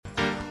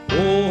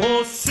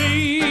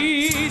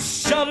Yossi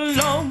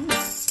Shalom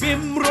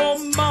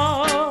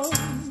Bimroman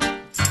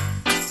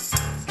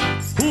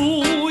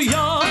Hu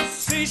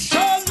Yossi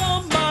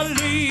Shalom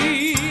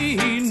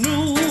Alinu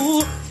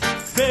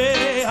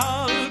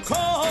Ve'al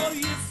Kol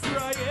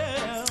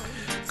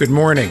Yisrael. Good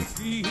morning.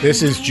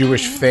 This is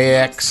Jewish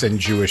Facts and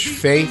Jewish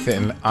Faith,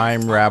 and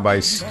I'm Rabbi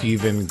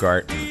Stephen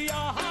Garten.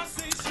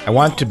 I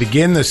want to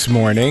begin this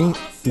morning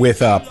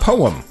with a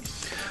poem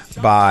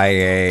by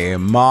a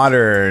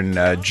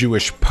modern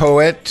Jewish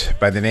poet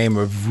by the name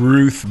of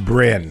Ruth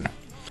Brin.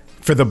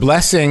 For the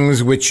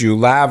blessings which you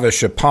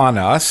lavish upon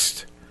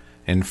us,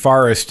 in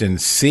forest and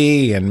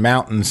sea, and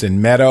mountains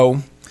and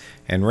meadow,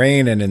 and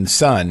rain and in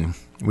sun,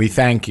 we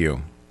thank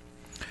you.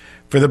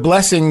 For the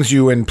blessings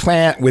you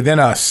implant within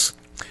us,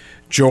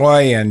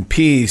 joy and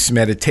peace,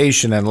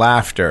 meditation and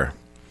laughter,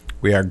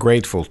 we are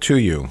grateful to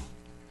you.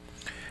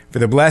 For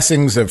the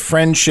blessings of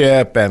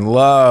friendship and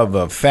love,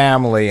 of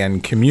family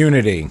and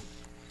community.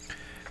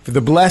 For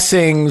the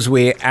blessings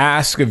we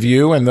ask of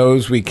you and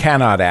those we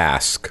cannot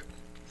ask.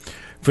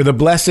 For the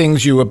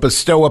blessings you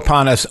bestow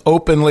upon us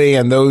openly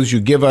and those you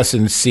give us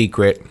in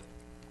secret.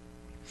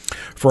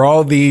 For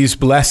all these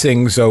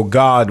blessings, O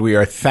God, we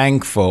are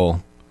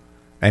thankful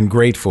and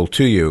grateful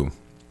to you.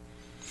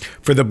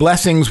 For the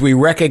blessings we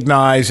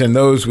recognize and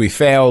those we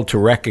fail to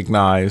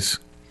recognize.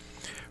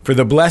 For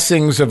the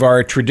blessings of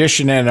our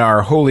tradition and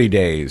our holy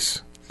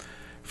days,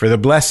 for the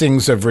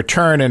blessings of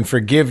return and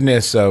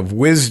forgiveness, of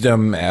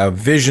wisdom, of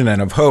vision, and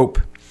of hope,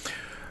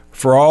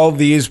 for all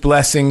these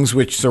blessings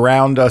which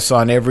surround us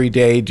on every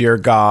day, dear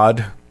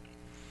God,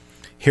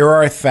 hear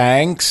our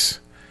thanks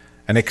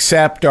and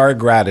accept our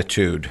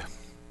gratitude.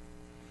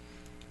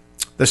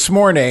 This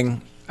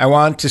morning, I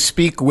want to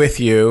speak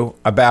with you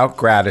about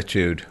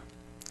gratitude.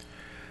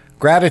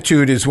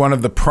 Gratitude is one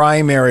of the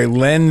primary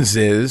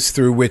lenses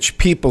through which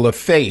people of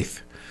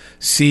faith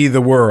see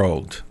the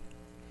world.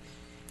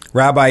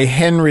 Rabbi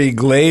Henry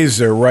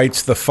Glazer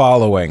writes the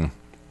following: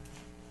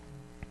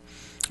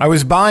 I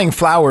was buying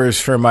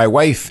flowers for my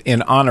wife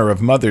in honor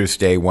of Mother's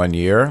Day one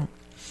year.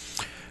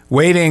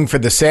 Waiting for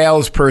the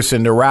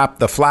salesperson to wrap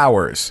the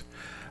flowers,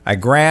 I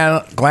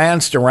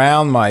glanced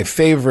around my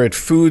favorite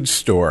food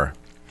store,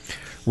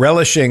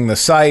 relishing the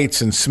sights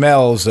and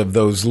smells of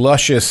those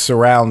luscious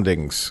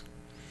surroundings.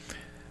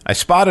 I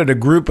spotted a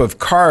group of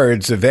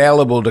cards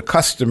available to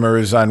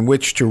customers on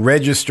which to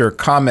register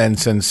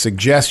comments and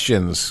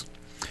suggestions.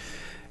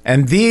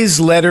 And these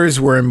letters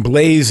were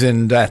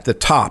emblazoned at the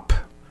top: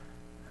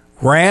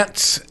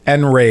 rants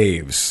and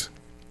raves.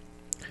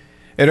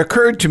 It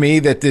occurred to me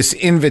that this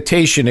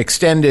invitation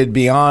extended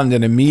beyond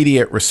an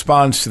immediate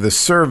response to the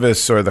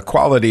service or the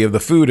quality of the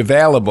food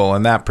available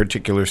in that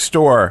particular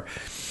store.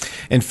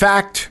 In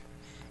fact,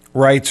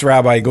 writes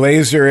Rabbi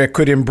Glazer, it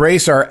could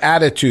embrace our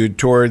attitude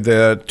toward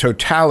the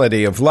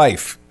totality of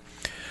life.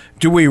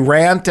 Do we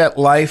rant at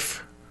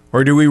life,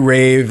 or do we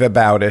rave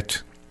about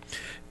it?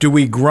 Do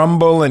we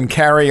grumble and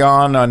carry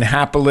on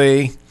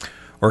unhappily,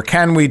 or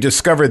can we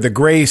discover the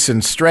grace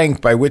and strength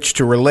by which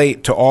to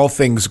relate to all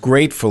things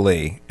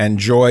gratefully and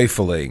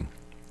joyfully?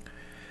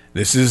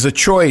 This is a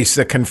choice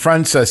that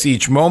confronts us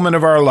each moment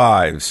of our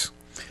lives.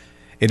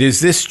 It is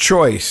this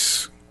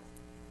choice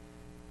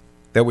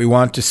that we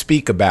want to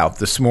speak about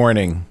this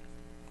morning.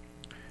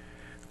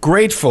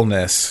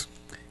 Gratefulness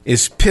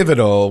is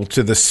pivotal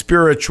to the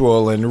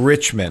spiritual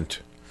enrichment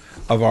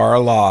of our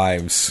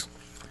lives.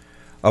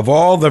 Of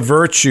all the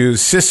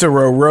virtues,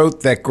 Cicero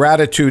wrote that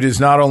gratitude is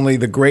not only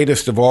the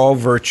greatest of all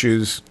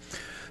virtues,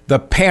 the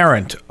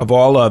parent of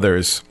all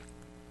others.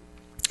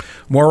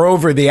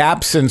 Moreover, the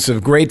absence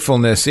of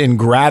gratefulness,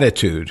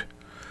 ingratitude,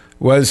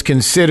 was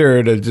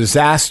considered a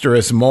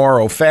disastrous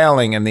moral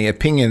failing in the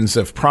opinions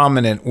of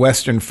prominent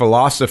Western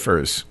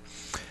philosophers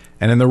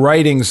and in the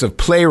writings of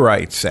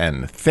playwrights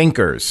and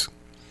thinkers.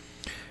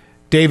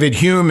 David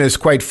Hume is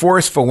quite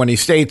forceful when he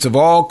states, of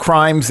all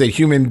crimes that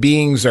human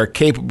beings are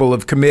capable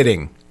of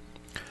committing,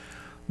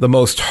 the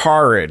most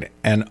horrid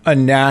and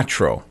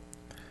unnatural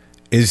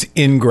is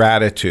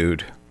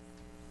ingratitude.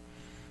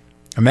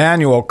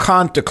 Immanuel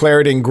Kant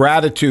declared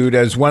ingratitude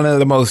as one of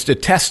the most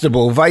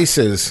detestable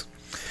vices.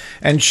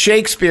 And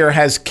Shakespeare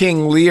has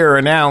King Lear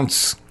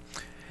announce,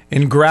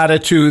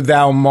 ingratitude,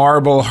 thou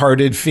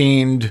marble-hearted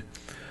fiend,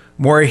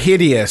 more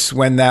hideous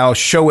when thou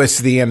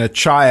showest thee in a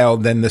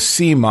child than the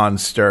sea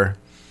monster.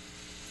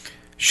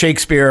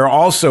 Shakespeare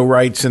also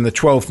writes in the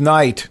Twelfth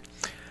Night,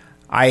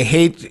 I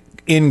hate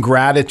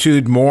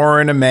ingratitude more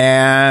in a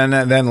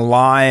man than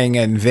lying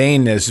and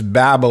vainness,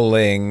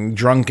 babbling,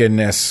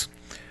 drunkenness,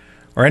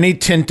 or any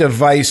tint of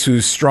vice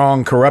whose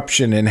strong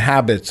corruption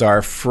inhabits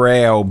our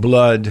frail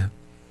blood.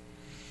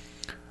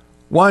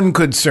 One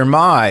could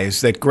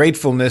surmise that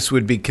gratefulness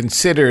would be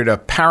considered a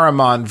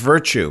paramount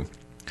virtue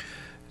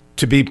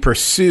to be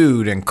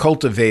pursued and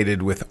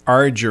cultivated with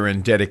ardor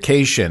and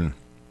dedication.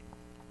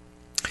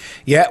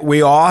 Yet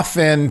we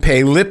often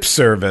pay lip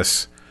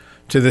service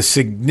to the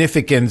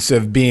significance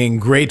of being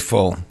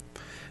grateful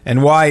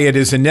and why it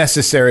is a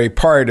necessary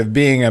part of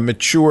being a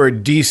mature,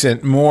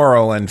 decent,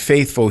 moral, and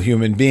faithful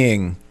human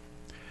being.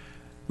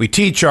 We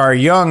teach our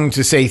young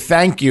to say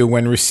thank you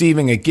when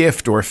receiving a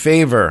gift or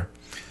favor,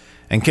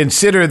 and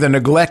consider the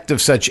neglect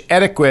of such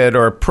etiquette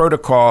or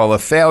protocol a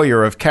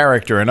failure of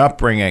character and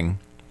upbringing.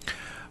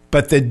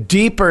 But the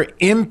deeper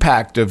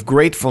impact of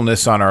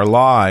gratefulness on our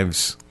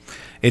lives,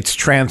 its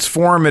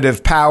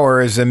transformative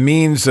power as a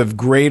means of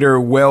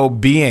greater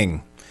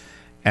well-being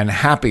and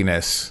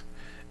happiness,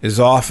 is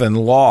often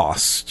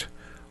lost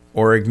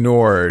or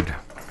ignored.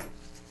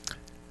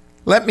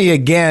 Let me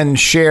again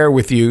share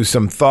with you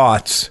some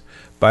thoughts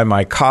by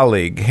my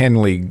colleague,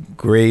 Henley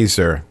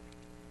Grazer.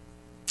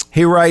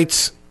 He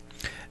writes,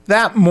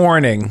 "That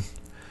morning,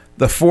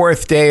 the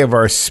fourth day of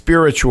our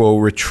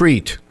spiritual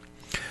retreat,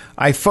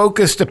 I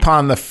focused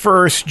upon the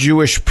first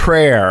Jewish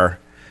prayer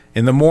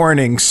in the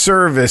morning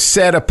service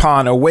said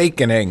upon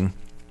awakening.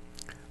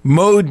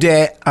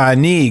 Modeh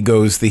Ani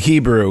goes the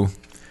Hebrew.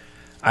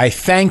 I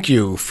thank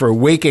you for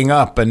waking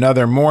up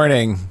another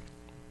morning."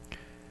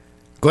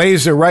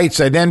 Glazer writes,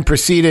 I then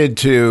proceeded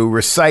to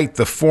recite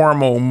the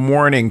formal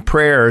morning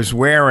prayers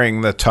wearing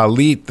the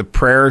talit, the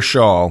prayer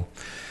shawl,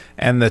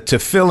 and the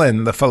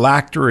tefillin, the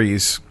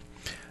phylacteries.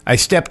 I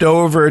stepped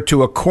over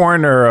to a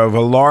corner of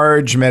a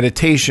large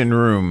meditation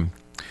room,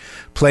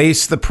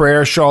 placed the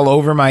prayer shawl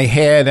over my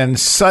head, and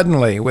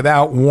suddenly,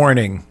 without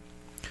warning,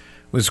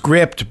 was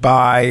gripped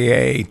by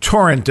a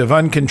torrent of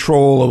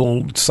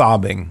uncontrollable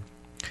sobbing.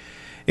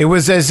 It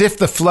was as if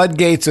the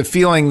floodgates of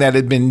feeling that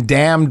had been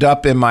dammed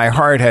up in my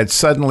heart had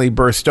suddenly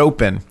burst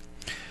open,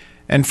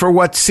 and for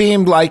what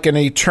seemed like an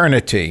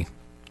eternity,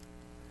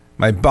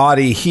 my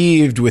body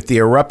heaved with the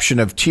eruption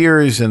of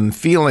tears and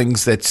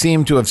feelings that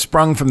seemed to have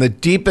sprung from the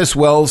deepest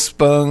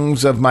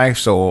wellsprings of my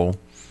soul.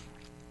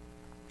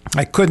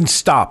 I couldn't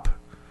stop.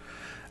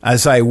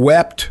 As I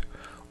wept,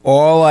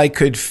 all I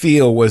could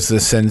feel was the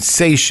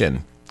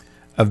sensation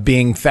of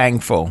being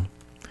thankful.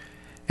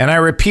 And I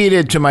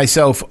repeated to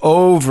myself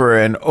over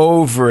and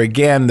over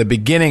again the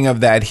beginning of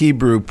that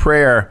Hebrew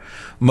prayer,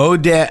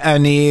 Modeh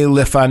Ani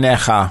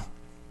Lefanecha.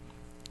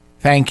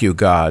 Thank you,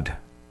 God.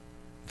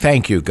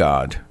 Thank you,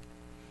 God.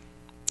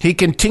 He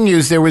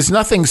continues, there was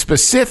nothing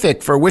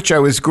specific for which I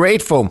was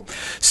grateful,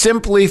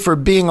 simply for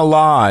being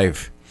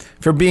alive,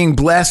 for being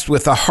blessed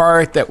with a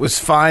heart that was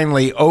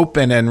finally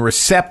open and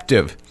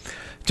receptive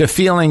to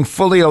feeling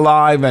fully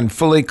alive and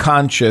fully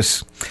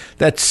conscious,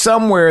 that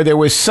somewhere there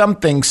was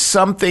something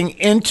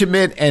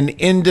intimate and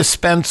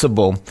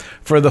indispensable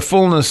for the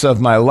fullness of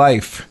my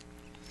life,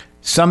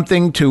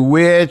 something to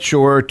which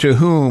or to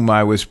whom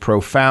I was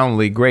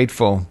profoundly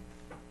grateful.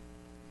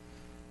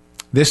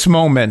 This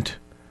moment,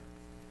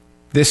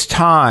 this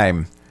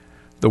time,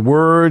 the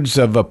words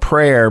of a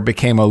prayer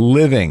became a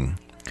living,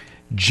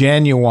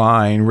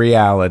 genuine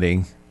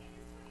reality.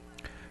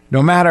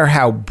 No matter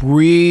how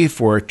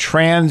brief or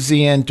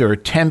transient or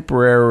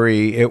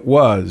temporary it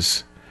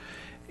was,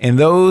 in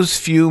those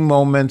few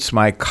moments,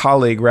 my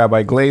colleague,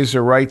 Rabbi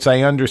Glazer, writes, I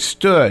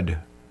understood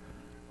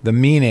the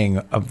meaning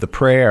of the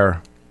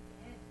prayer.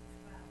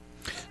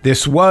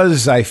 This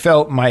was, I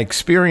felt, my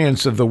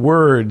experience of the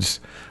words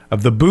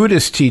of the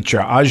Buddhist teacher,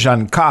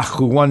 Ajahn Kach,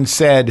 who once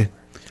said,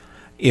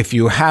 if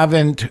you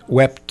haven't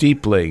wept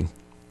deeply,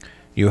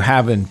 you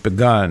haven't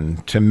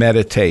begun to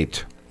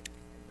meditate.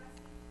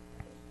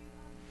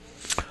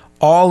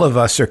 All of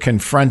us are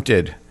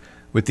confronted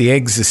with the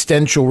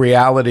existential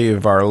reality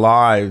of our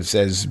lives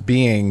as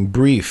being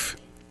brief,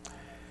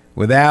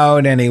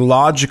 without any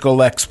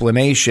logical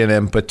explanation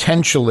and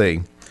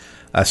potentially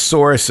a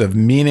source of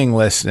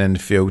meaninglessness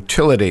and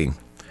futility,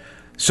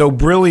 so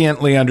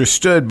brilliantly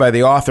understood by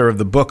the author of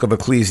the book of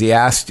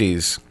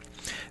Ecclesiastes.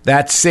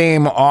 That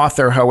same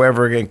author,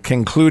 however,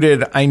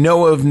 concluded, I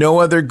know of no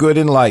other good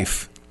in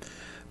life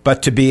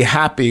but to be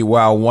happy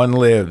while one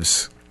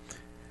lives,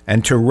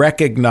 and to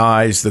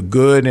recognize the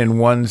good in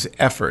one's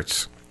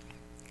efforts.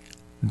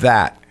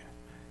 That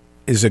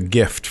is a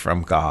gift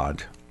from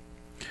God.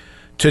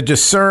 To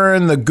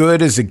discern the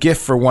good as a gift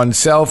for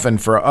oneself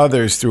and for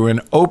others through an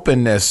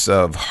openness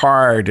of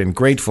heart and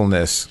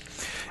gratefulness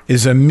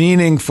is a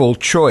meaningful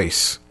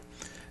choice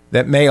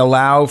that may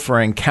allow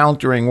for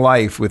encountering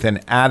life with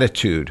an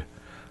attitude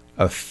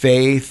of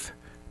faith,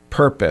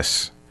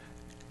 purpose,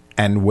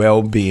 and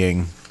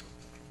well-being.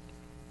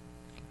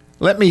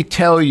 Let me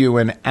tell you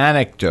an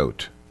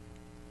anecdote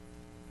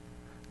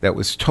that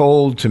was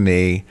told to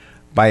me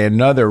by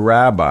another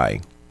rabbi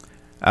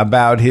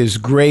about his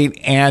great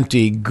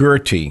auntie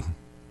Gertie.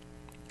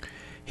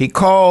 He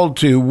called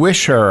to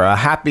wish her a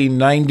happy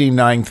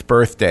 99th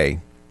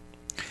birthday.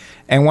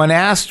 And when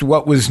asked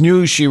what was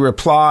new, she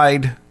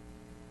replied,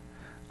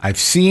 I've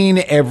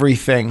seen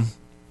everything.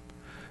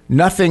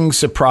 Nothing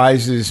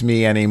surprises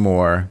me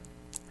anymore.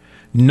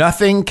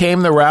 Nothing,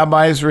 came the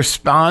rabbi's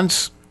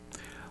response.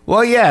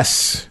 Well,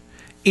 yes,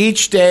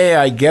 each day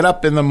I get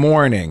up in the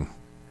morning,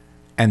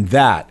 and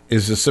that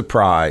is a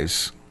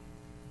surprise.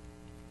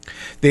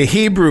 The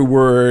Hebrew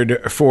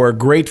word for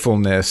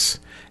gratefulness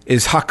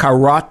is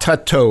hakarat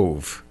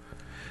tov,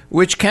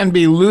 which can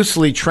be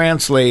loosely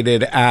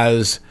translated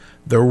as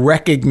the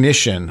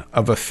recognition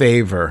of a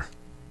favor.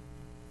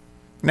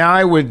 Now,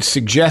 I would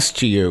suggest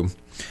to you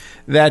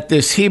that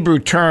this Hebrew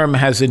term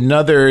has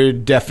another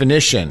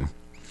definition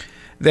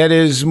that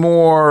is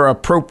more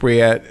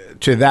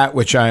appropriate to that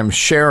which I am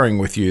sharing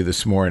with you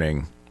this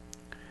morning.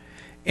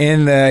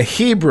 In the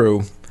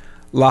Hebrew,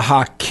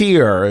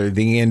 lahakir,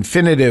 the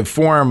infinitive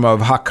form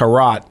of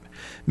hakarat,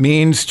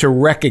 means to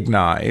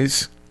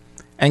recognize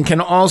and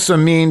can also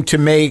mean to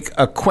make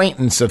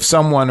acquaintance of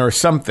someone or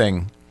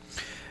something.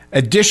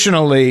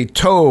 Additionally,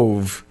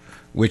 tov,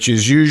 which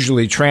is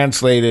usually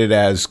translated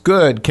as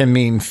good, can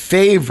mean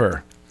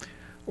favor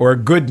or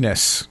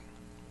goodness.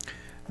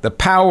 The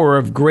power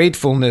of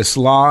gratefulness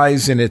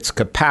lies in its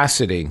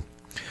capacity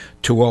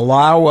to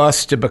allow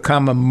us to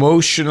become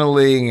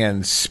emotionally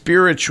and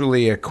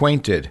spiritually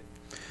acquainted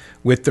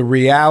with the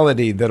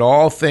reality that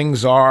all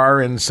things are,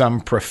 in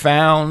some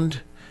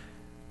profound,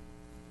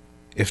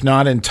 if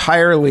not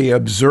entirely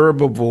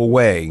observable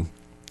way,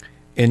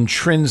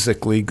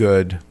 intrinsically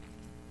good.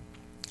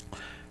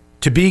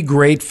 To be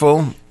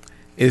grateful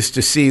is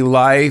to see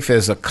life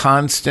as a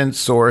constant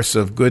source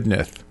of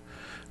goodness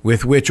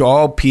with which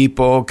all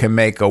people can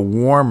make a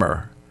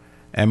warmer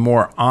and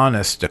more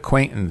honest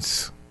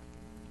acquaintance.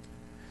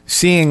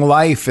 Seeing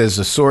life as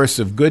a source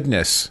of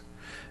goodness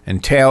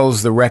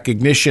entails the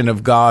recognition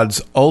of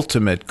God's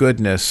ultimate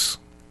goodness.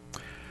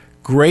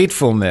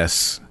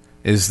 Gratefulness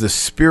is the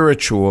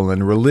spiritual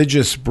and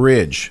religious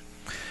bridge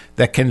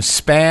that can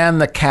span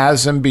the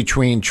chasm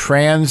between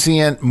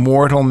transient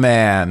mortal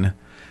man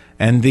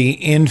and the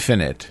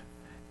infinite,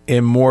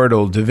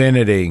 immortal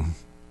divinity.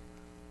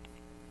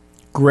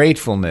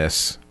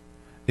 Gratefulness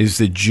is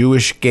the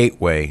Jewish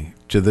gateway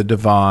to the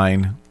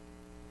divine.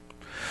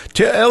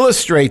 To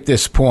illustrate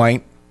this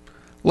point,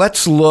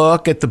 let's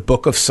look at the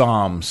book of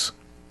Psalms.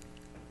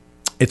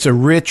 It's a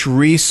rich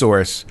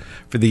resource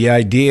for the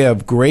idea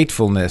of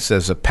gratefulness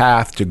as a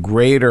path to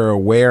greater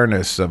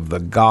awareness of the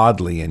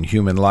godly in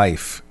human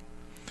life.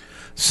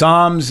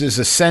 Psalms is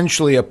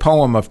essentially a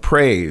poem of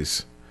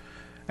praise,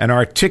 an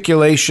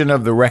articulation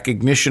of the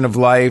recognition of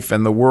life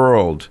and the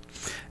world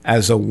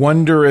as a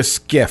wondrous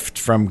gift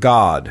from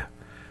God,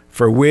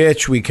 for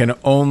which we can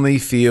only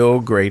feel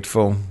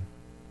grateful.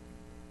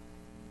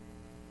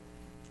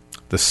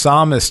 The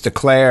psalmist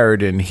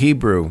declared in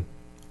Hebrew,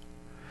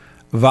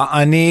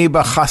 Va'ani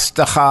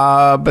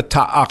b'chastacha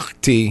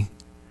b'ta'achti,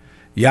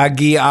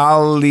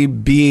 yagi'al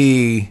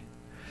libi,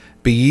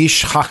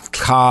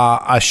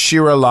 b'yishchatcha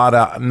ashira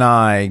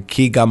lada'nai,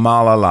 ki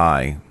gamal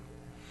alai.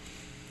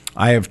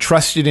 I have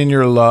trusted in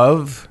your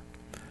love.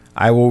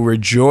 I will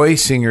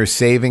rejoice in your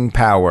saving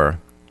power.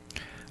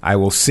 I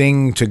will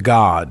sing to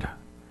God,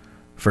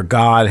 for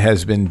God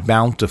has been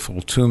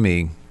bountiful to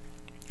me.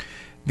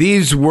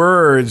 These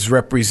words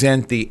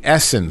represent the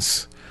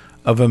essence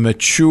of a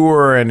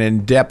mature and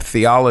in-depth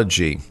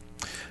theology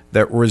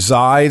that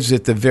resides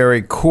at the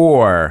very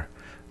core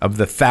of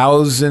the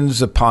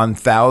thousands upon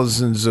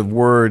thousands of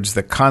words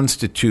that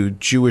constitute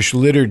Jewish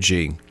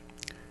liturgy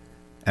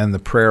and the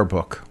prayer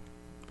book.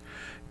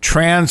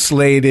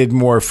 Translated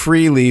more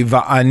freely,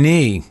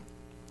 va'ani,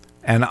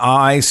 and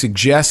I,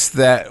 suggests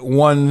that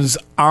one's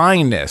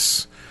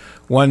I-ness,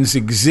 one's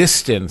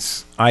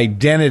existence,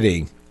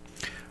 identity,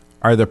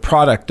 are the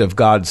product of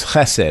God's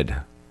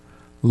chesed,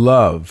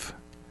 love,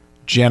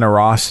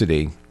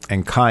 generosity,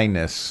 and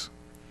kindness.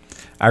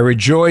 I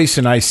rejoice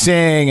and I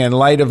sing in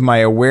light of my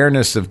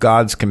awareness of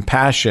God's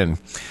compassion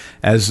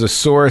as the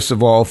source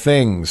of all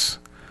things,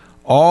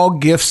 all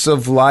gifts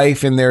of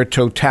life in their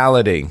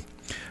totality,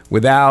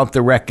 without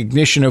the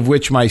recognition of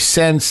which my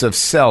sense of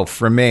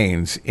self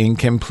remains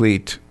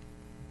incomplete.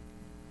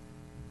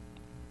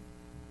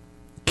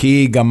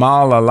 Ki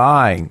gamal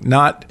alai,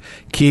 not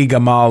ki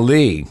gamal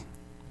li,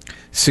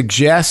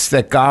 suggests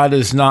that God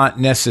is not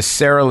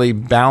necessarily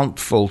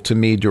bountiful to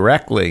me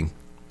directly.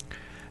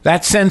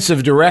 That sense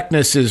of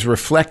directness is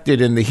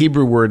reflected in the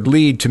Hebrew word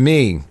li, to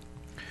me.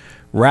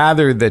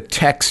 Rather, the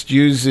text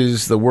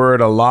uses the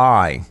word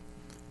alai,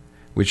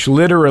 which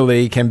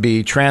literally can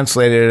be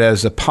translated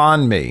as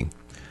upon me,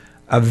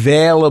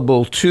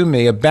 available to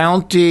me, a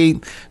bounty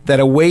that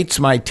awaits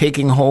my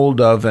taking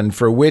hold of and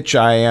for which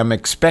I am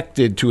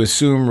expected to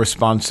assume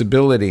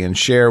responsibility and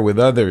share with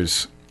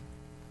others.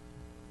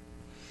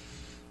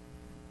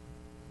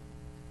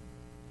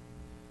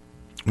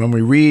 When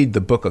we read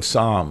the book of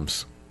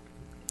Psalms,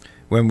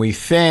 when we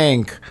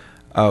think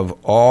of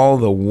all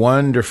the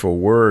wonderful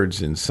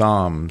words in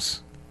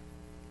Psalms,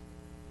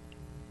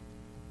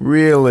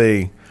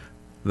 really,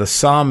 the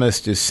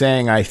psalmist is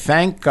saying, I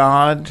thank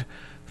God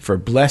for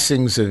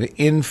blessings of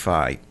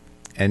insight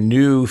and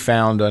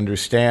newfound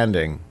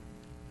understanding.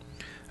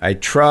 I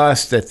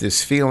trust that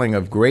this feeling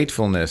of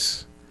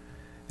gratefulness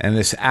and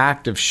this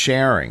act of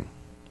sharing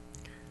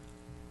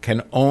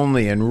can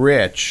only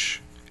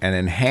enrich and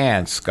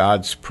enhance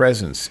God's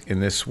presence in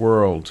this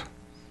world.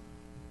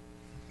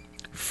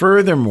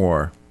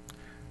 Furthermore,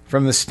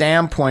 from the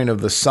standpoint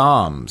of the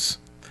Psalms,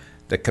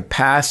 the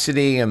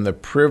capacity and the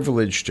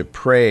privilege to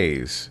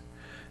praise,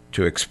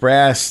 to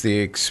express the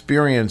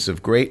experience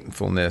of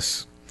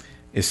gratefulness,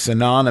 is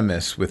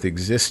synonymous with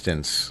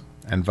existence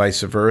and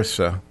vice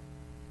versa.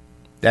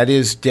 That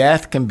is,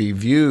 death can be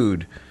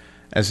viewed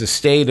as a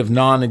state of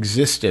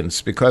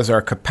non-existence because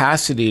our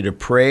capacity to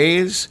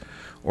praise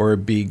or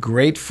be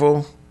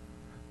grateful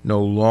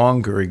no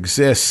longer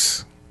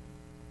exists.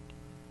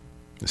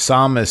 The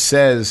psalmist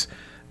says,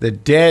 "The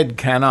dead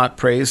cannot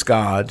praise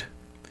God,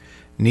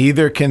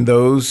 neither can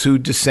those who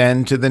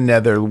descend to the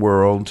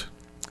netherworld.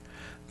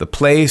 The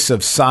place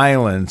of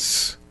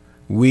silence,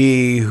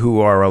 we who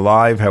are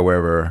alive,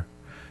 however,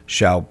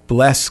 shall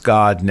bless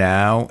God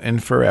now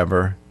and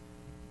forever."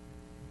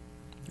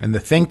 And the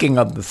thinking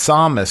of the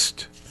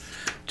psalmist,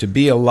 to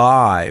be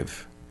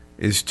alive,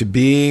 is to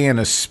be in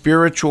a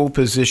spiritual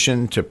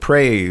position to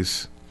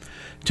praise,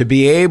 to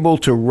be able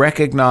to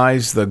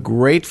recognize the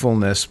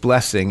gratefulness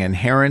blessing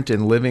inherent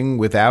in living,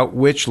 without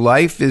which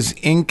life is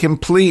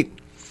incomplete,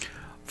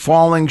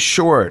 falling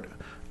short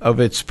of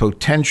its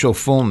potential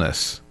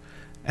fullness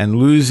and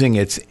losing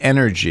its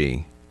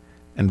energy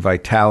and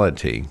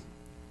vitality.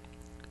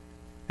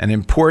 An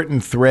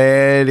important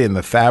thread in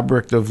the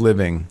fabric of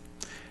living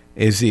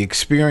is the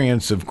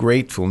experience of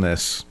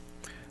gratefulness,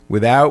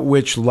 without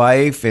which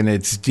life in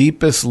its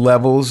deepest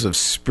levels of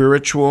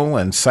spiritual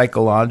and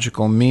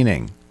psychological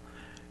meaning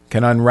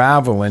can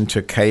unravel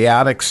into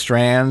chaotic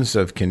strands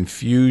of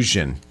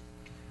confusion,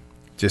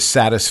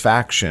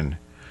 dissatisfaction,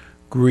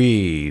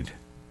 greed,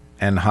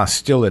 and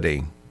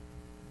hostility.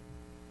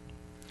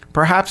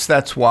 Perhaps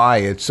that's why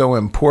it's so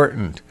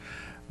important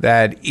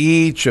that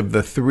each of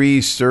the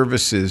 3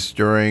 services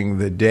during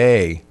the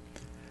day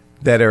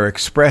that are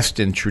expressed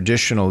in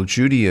traditional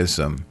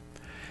Judaism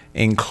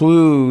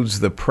includes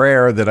the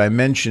prayer that I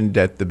mentioned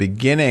at the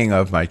beginning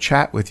of my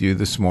chat with you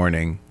this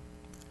morning,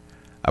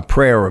 a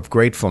prayer of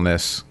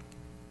gratefulness.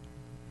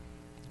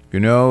 You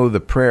know,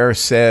 the prayer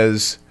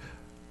says,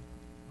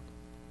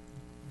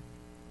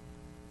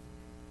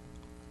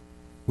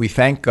 we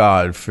thank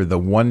God for the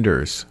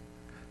wonders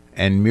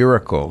and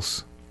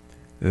miracles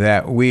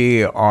that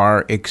we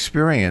are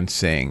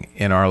experiencing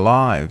in our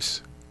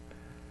lives.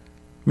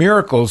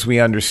 Miracles, we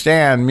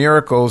understand,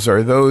 miracles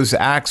are those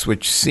acts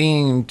which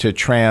seem to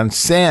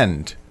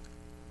transcend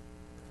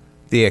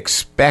the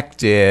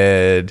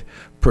expected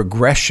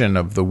progression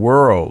of the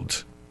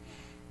world.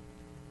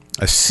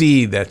 A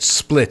sea that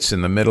splits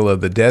in the middle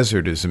of the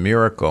desert is a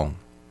miracle.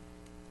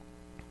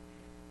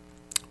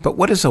 But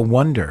what is a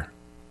wonder?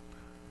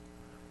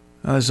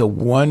 Is a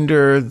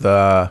wonder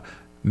the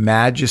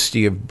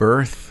majesty of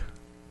birth?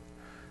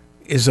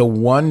 Is a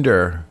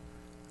wonder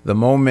the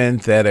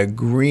moment that a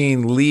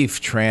green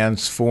leaf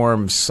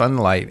transforms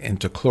sunlight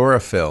into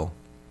chlorophyll?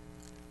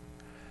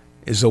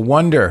 Is a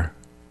wonder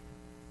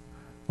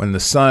when the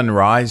sun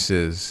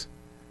rises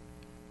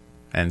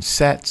and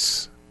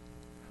sets,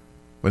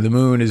 when the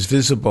moon is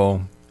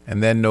visible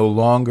and then no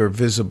longer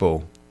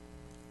visible,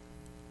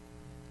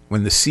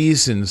 when the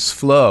seasons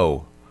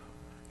flow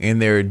in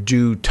their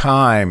due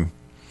time.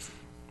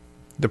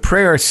 The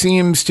prayer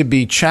seems to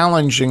be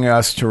challenging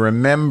us to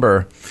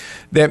remember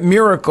that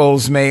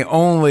miracles may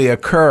only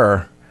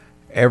occur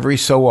every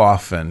so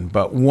often,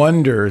 but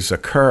wonders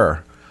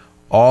occur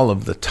all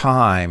of the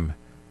time.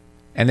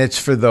 And it's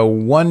for the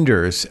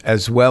wonders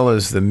as well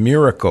as the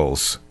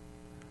miracles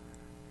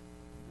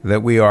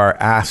that we are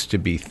asked to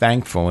be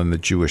thankful in the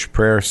Jewish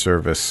prayer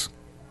service.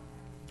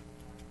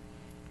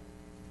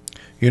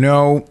 You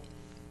know,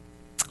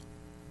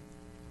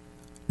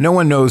 no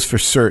one knows for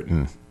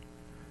certain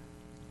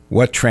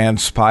what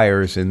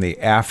transpires in the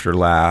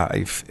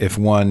afterlife if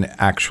one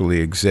actually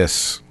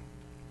exists.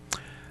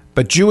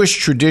 But Jewish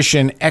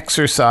tradition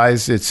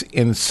exercises its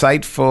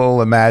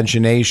insightful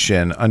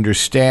imagination,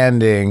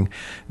 understanding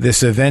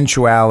this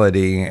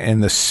eventuality in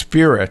the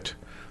spirit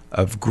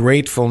of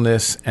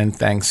gratefulness and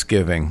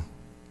thanksgiving.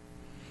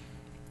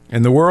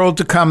 In the world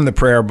to come, the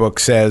prayer book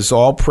says,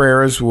 all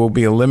prayers will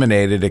be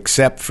eliminated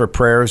except for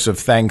prayers of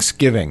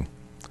thanksgiving,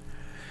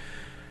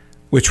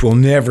 which will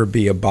never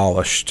be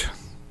abolished.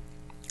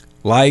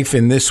 Life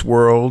in this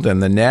world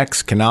and the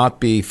next cannot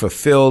be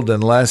fulfilled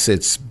unless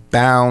it's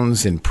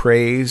bounds in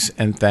praise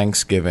and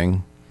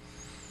thanksgiving.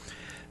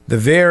 The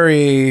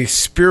very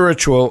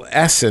spiritual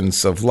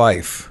essence of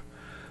life,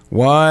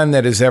 one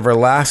that is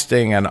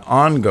everlasting and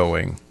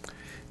ongoing,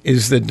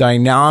 is the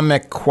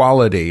dynamic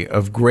quality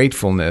of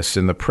gratefulness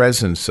in the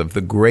presence of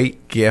the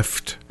great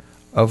gift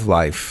of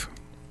life.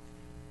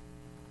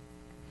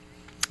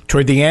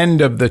 Toward the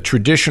end of the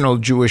traditional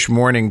Jewish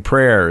morning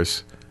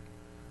prayers,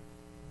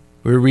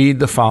 we read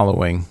the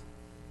following: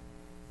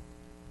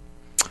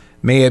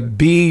 May it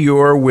be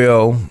your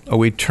will,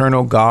 O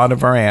eternal God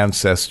of our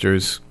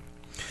ancestors,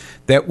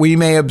 that we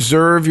may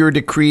observe your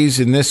decrees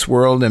in this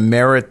world and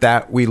merit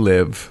that we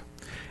live,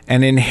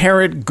 and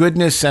inherit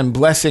goodness and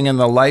blessing in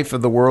the life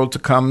of the world to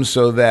come,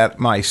 so that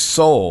my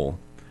soul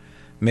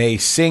may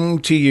sing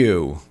to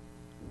you.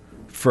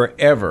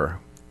 Forever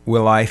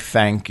will I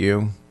thank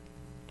you.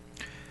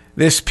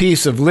 This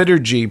piece of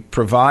liturgy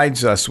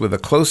provides us with a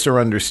closer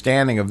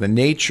understanding of the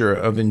nature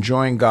of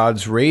enjoying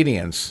God's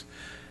radiance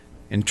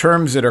in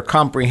terms that are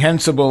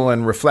comprehensible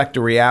and reflect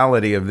the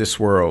reality of this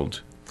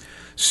world.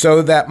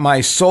 So that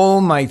my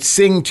soul might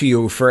sing to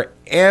you,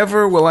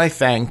 forever will I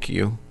thank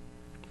you.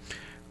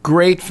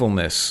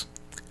 Gratefulness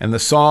and the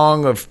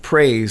song of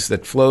praise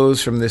that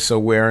flows from this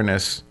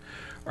awareness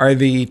are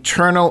the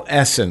eternal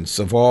essence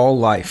of all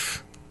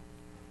life.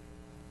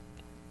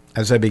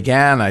 As I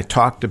began, I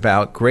talked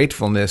about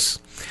gratefulness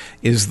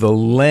is the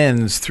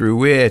lens through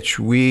which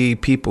we,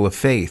 people of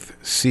faith,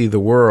 see the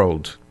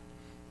world.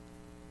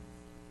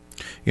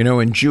 You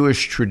know, in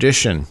Jewish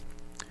tradition,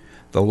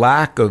 the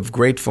lack of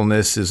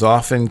gratefulness is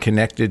often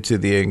connected to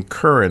the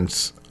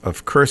occurrence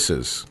of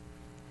curses.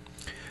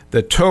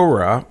 The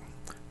Torah,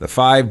 the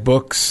 5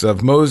 books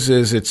of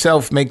Moses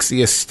itself, makes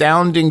the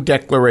astounding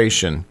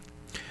declaration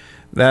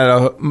that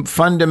a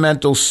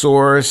fundamental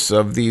source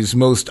of these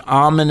most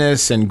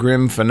ominous and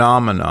grim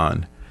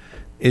phenomenon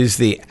is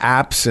the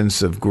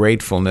absence of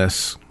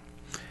gratefulness,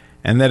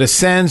 and that a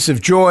sense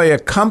of joy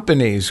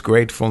accompanies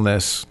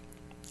gratefulness.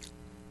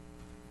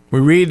 We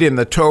read in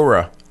the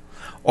Torah,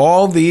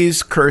 "All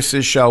these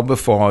curses shall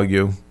befall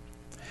you.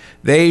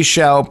 They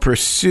shall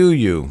pursue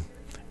you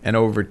and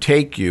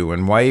overtake you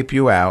and wipe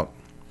you out.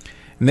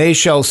 And they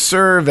shall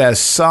serve as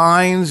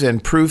signs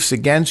and proofs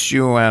against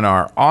you and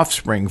our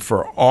offspring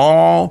for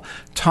all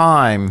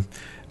time,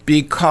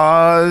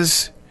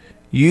 because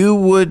you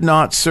would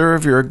not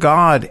serve your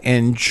God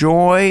in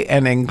joy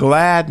and in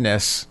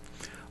gladness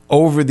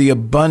over the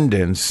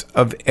abundance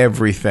of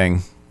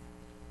everything."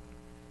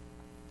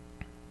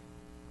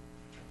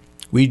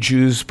 We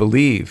Jews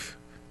believe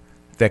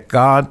that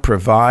God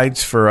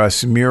provides for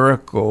us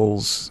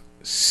miracles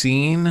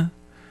seen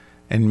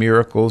and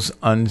miracles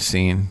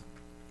unseen.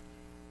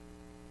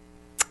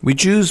 We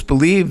Jews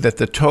believe that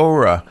the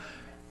Torah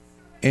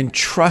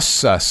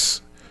entrusts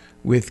us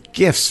with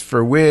gifts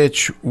for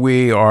which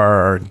we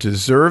are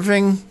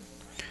deserving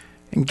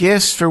and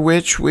gifts for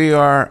which we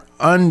are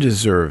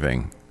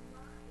undeserving.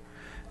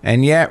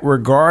 And yet,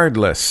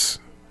 regardless,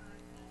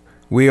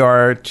 we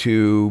are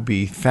to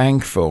be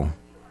thankful.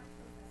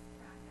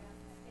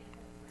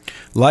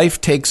 Life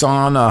takes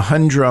on a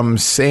humdrum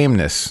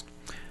sameness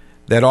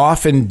that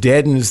often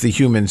deadens the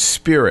human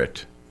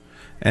spirit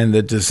and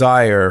the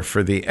desire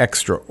for the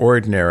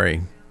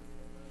extraordinary.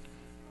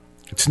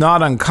 It's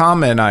not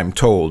uncommon, I'm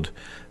told,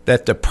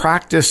 that the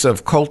practice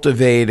of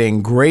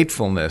cultivating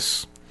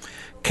gratefulness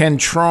can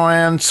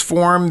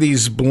transform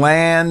these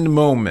bland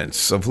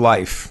moments of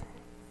life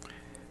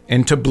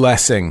into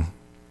blessing.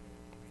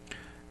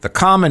 The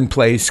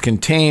commonplace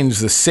contains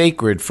the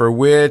sacred for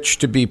which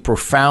to be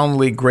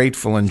profoundly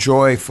grateful and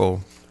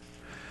joyful.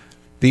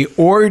 The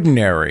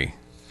ordinary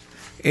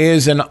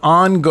is an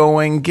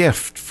ongoing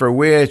gift for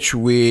which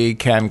we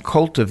can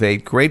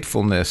cultivate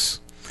gratefulness,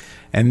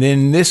 and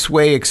in this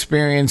way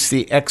experience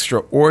the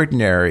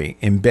extraordinary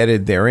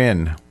embedded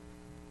therein.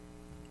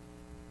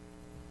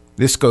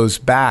 This goes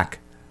back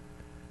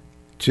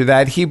to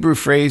that Hebrew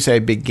phrase I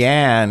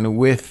began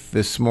with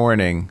this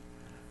morning,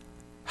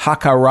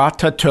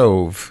 hakarat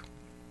tov,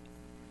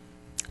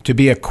 to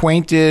be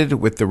acquainted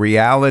with the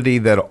reality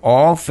that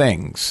all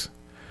things,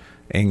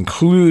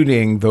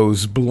 including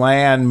those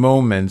bland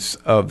moments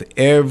of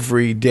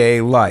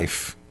everyday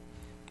life,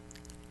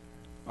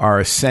 are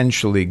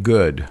essentially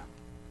good.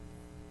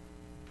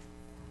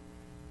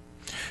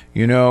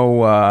 You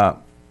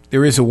know,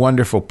 there is a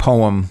wonderful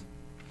poem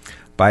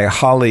by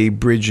Holly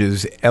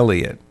Bridges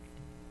Elliott.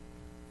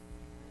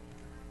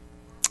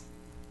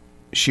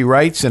 She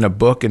writes in a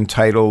book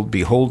entitled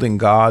Beholding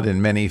God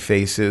in Many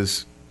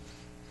Faces,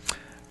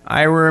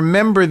 "I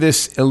remember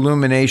this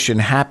illumination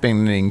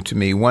happening to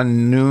me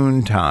one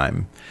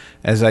noontime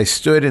as I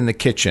stood in the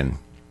kitchen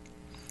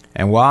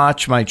and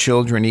watched my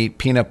children eat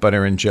peanut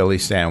butter and jelly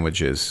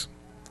sandwiches.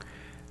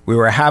 We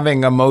were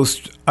having a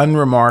most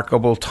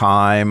unremarkable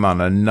time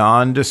on a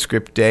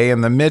nondescript day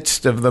in the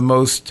midst of the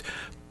most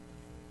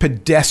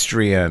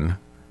pedestrian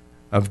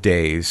of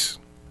days.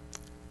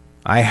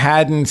 I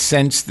hadn't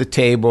censed the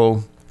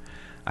table.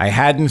 I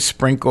hadn't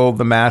sprinkled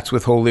the mats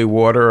with holy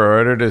water or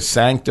uttered a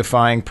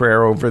sanctifying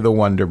prayer over the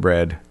Wonder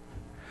Bread.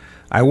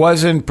 I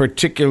wasn't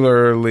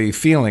particularly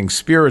feeling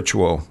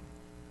spiritual.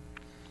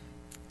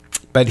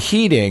 But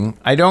heeding,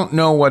 I don't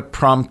know what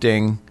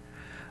prompting,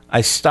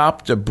 I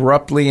stopped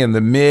abruptly in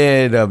the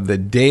mid of the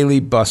daily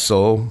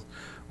bustle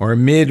or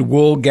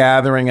mid-wool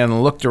gathering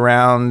and looked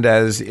around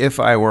as if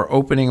I were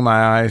opening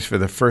my eyes for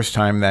the first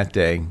time that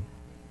day.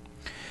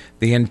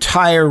 The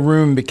entire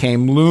room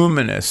became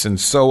luminous and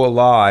so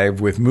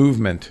alive with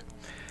movement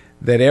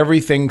that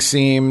everything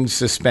seemed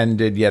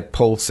suspended yet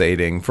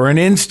pulsating. For an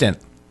instant,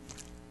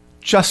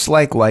 just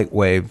like light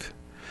wave,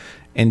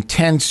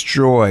 intense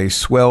joy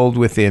swelled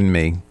within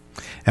me,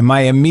 and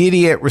my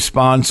immediate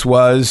response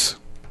was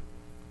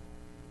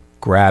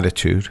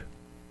gratitude.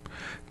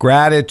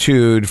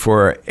 Gratitude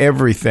for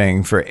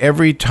everything, for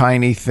every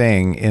tiny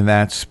thing in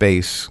that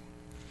space.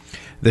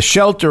 The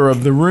shelter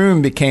of the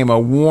room became a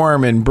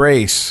warm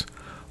embrace.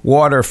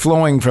 Water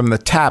flowing from the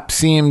tap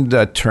seemed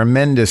a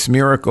tremendous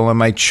miracle, and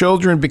my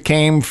children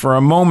became, for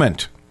a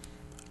moment,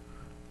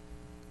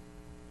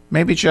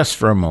 maybe just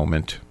for a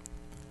moment,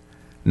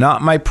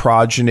 not my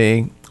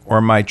progeny or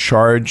my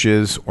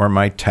charges or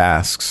my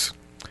tasks,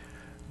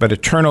 but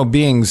eternal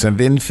beings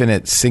of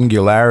infinite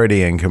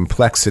singularity and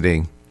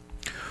complexity,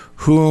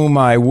 whom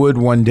I would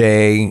one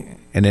day,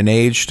 in an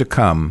age to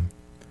come,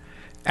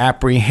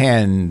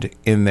 apprehend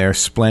in their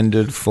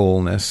splendid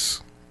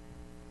fullness.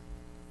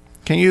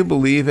 Can you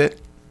believe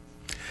it?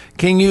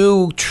 Can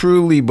you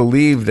truly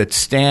believe that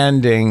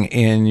standing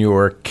in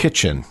your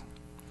kitchen,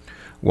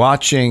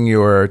 watching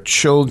your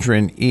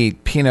children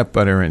eat peanut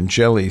butter and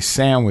jelly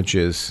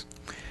sandwiches,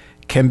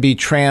 can be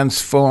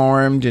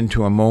transformed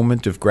into a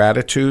moment of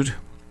gratitude?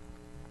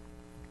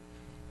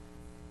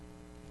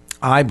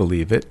 I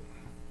believe it.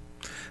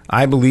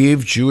 I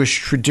believe Jewish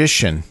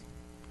tradition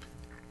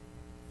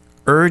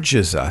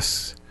urges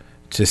us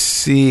to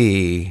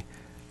see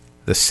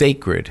the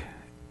sacred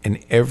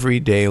in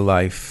everyday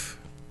life.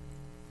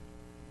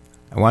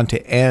 I want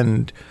to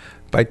end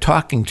by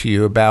talking to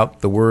you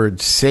about the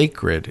word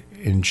sacred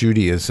in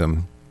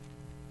Judaism.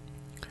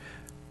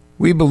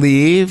 We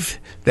believe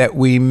that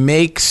we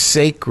make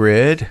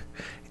sacred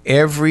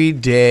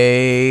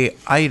everyday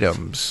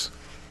items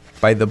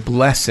by the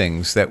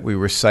blessings that we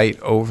recite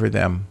over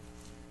them.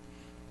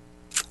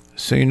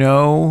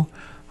 So,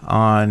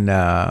 on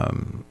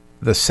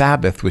the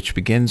Sabbath, which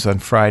begins on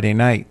Friday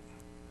night,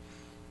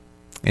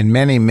 in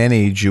many,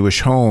 many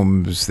Jewish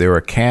homes, there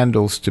are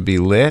candles to be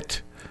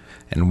lit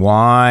and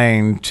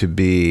wine to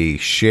be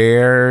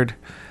shared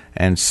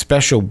and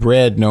special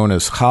bread known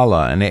as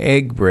challah, an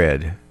egg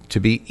bread, to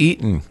be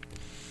eaten.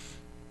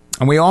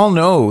 And we all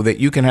know that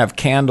you can have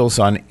candles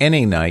on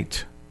any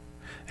night,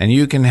 and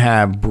you can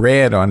have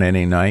bread on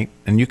any night,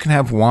 and you can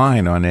have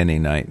wine on any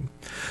night.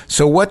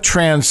 So what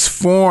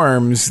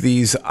transforms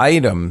these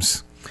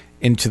items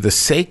into the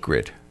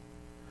sacred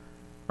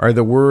are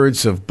the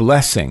words of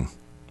blessing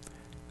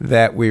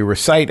that we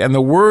recite. And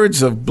the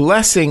words of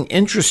blessing,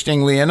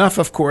 interestingly enough,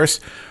 of course,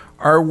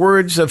 are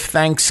words of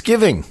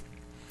thanksgiving.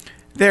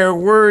 They're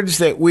words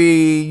that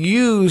we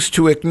use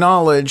to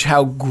acknowledge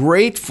how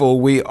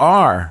grateful we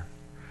are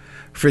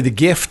for the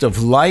gift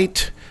of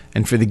light,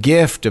 and for the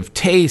gift of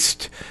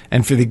taste,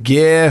 and for the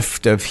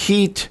gift of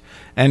heat,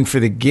 and for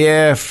the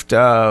gift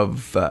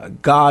of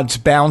God's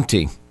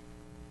bounty.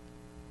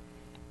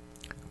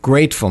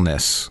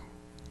 Gratefulness.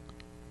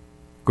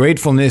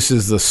 Gratefulness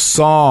is the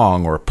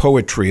song or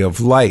poetry of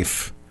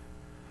life.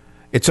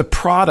 It's a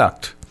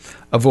product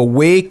of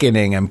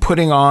awakening and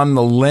putting on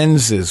the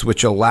lenses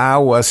which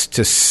allows us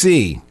to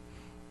see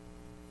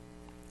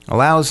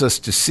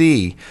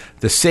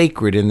the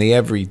sacred in the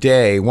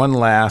everyday. One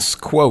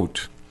last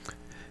quote.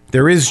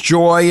 There is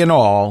joy in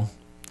all,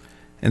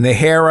 in the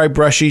hair I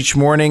brush each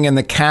morning, and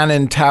the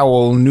cannon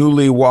towel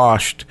newly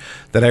washed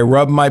that I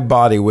rub my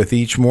body with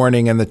each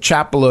morning, and the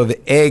chapel of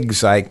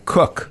eggs I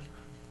cook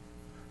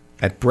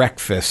at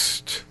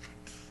breakfast,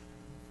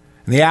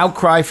 and the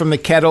outcry from the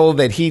kettle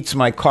that heats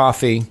my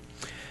coffee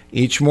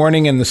each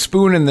morning, and the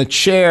spoon in the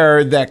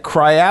chair that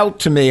cry out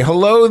to me,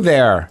 hello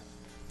there.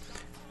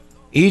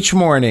 Each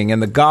morning,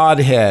 and the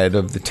Godhead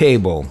of the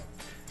table,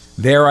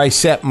 there I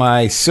set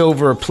my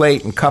silver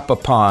plate and cup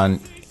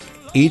upon.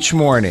 Each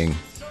morning,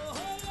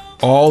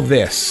 all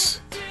this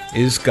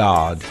is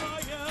God,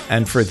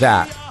 and for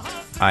that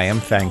I am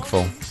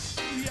thankful.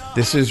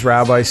 This is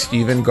Rabbi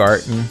Stephen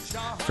Garten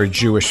for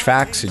Jewish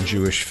Facts and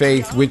Jewish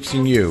Faith,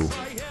 wishing you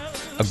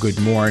a good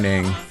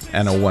morning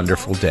and a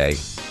wonderful day.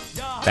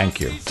 Thank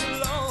you.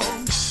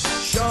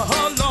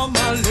 Shalom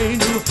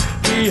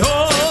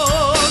Aleinu.